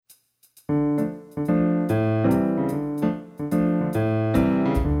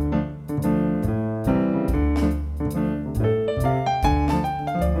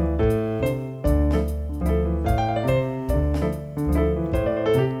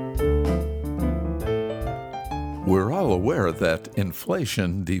aware that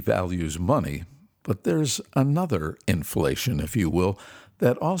inflation devalues money, but there's another inflation, if you will,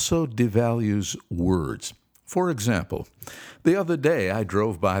 that also devalues words. For example, the other day I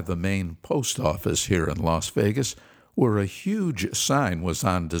drove by the main post office here in Las Vegas, where a huge sign was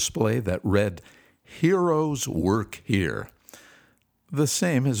on display that read, "Heroes work here." The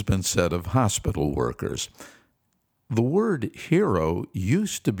same has been said of hospital workers. The word hero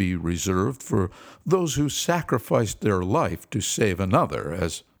used to be reserved for those who sacrificed their life to save another,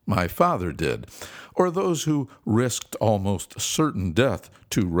 as my father did, or those who risked almost certain death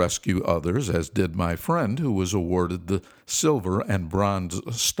to rescue others, as did my friend who was awarded the Silver and Bronze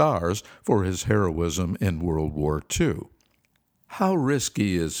Stars for his heroism in World War II. How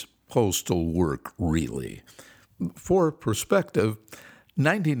risky is postal work really? For perspective,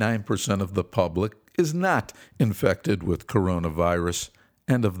 99% of the public is not infected with coronavirus,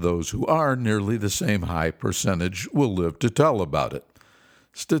 and of those who are, nearly the same high percentage will live to tell about it.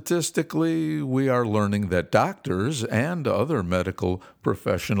 Statistically, we are learning that doctors and other medical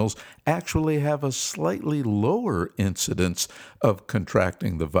professionals actually have a slightly lower incidence of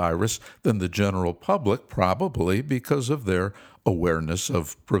contracting the virus than the general public, probably because of their awareness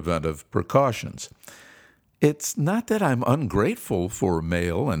of preventive precautions. It's not that I'm ungrateful for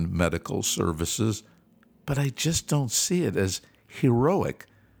mail and medical services, but I just don't see it as heroic.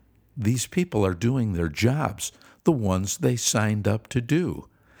 These people are doing their jobs, the ones they signed up to do.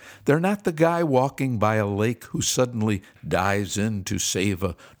 They're not the guy walking by a lake who suddenly dives in to save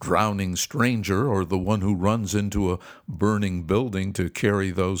a drowning stranger, or the one who runs into a burning building to carry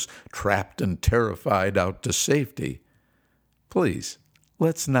those trapped and terrified out to safety. Please,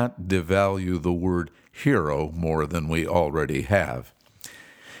 let's not devalue the word hero more than we already have.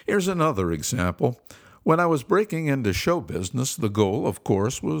 Here's another example. When I was breaking into show business, the goal, of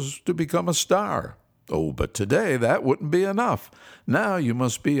course, was to become a star. Oh, but today that wouldn't be enough. Now you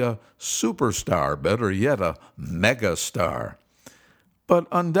must be a superstar, better yet, a megastar. But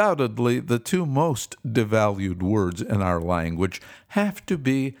undoubtedly, the two most devalued words in our language have to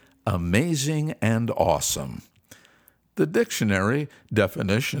be amazing and awesome. The dictionary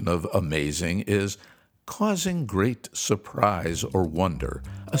definition of amazing is causing great surprise or wonder,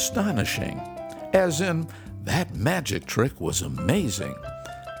 astonishing, as in, that magic trick was amazing.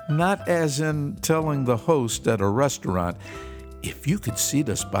 Not as in telling the host at a restaurant, if you could seat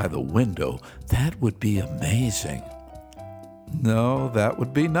us by the window, that would be amazing. No, that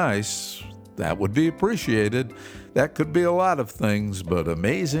would be nice. That would be appreciated. That could be a lot of things, but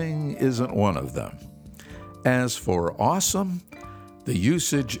amazing isn't one of them. As for awesome, the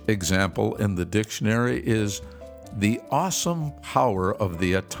usage example in the dictionary is the awesome power of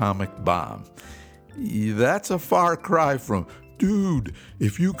the atomic bomb. That's a far cry from, dude,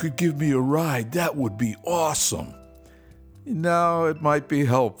 if you could give me a ride, that would be awesome. No, it might be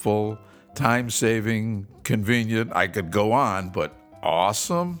helpful, time-saving, convenient, I could go on, but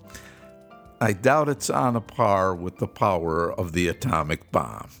awesome? I doubt it's on a par with the power of the atomic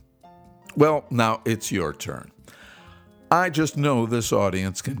bomb. Well, now it's your turn. I just know this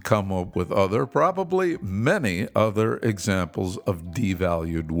audience can come up with probably many other examples of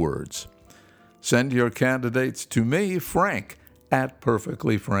devalued words. Send your candidates to me, Frank, at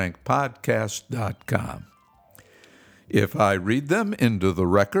perfectlyfrankpodcast.com. If I read them into the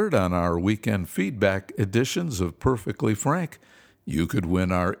record on our weekend feedback editions of Perfectly Frank, you could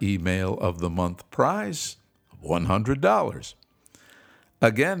win our Email of the Month prize, $100.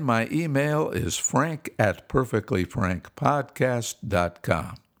 Again, my email is frank at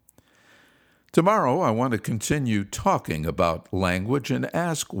perfectlyfrankpodcast.com. Tomorrow, I want to continue talking about language and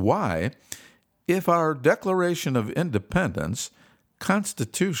ask why, if our Declaration of Independence,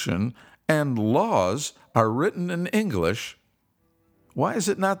 Constitution, and laws are written in English, why is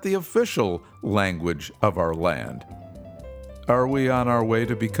it not the official language of our land? Are we on our way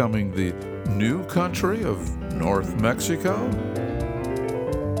to becoming the new country of North Mexico?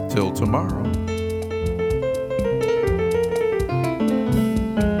 Till tomorrow.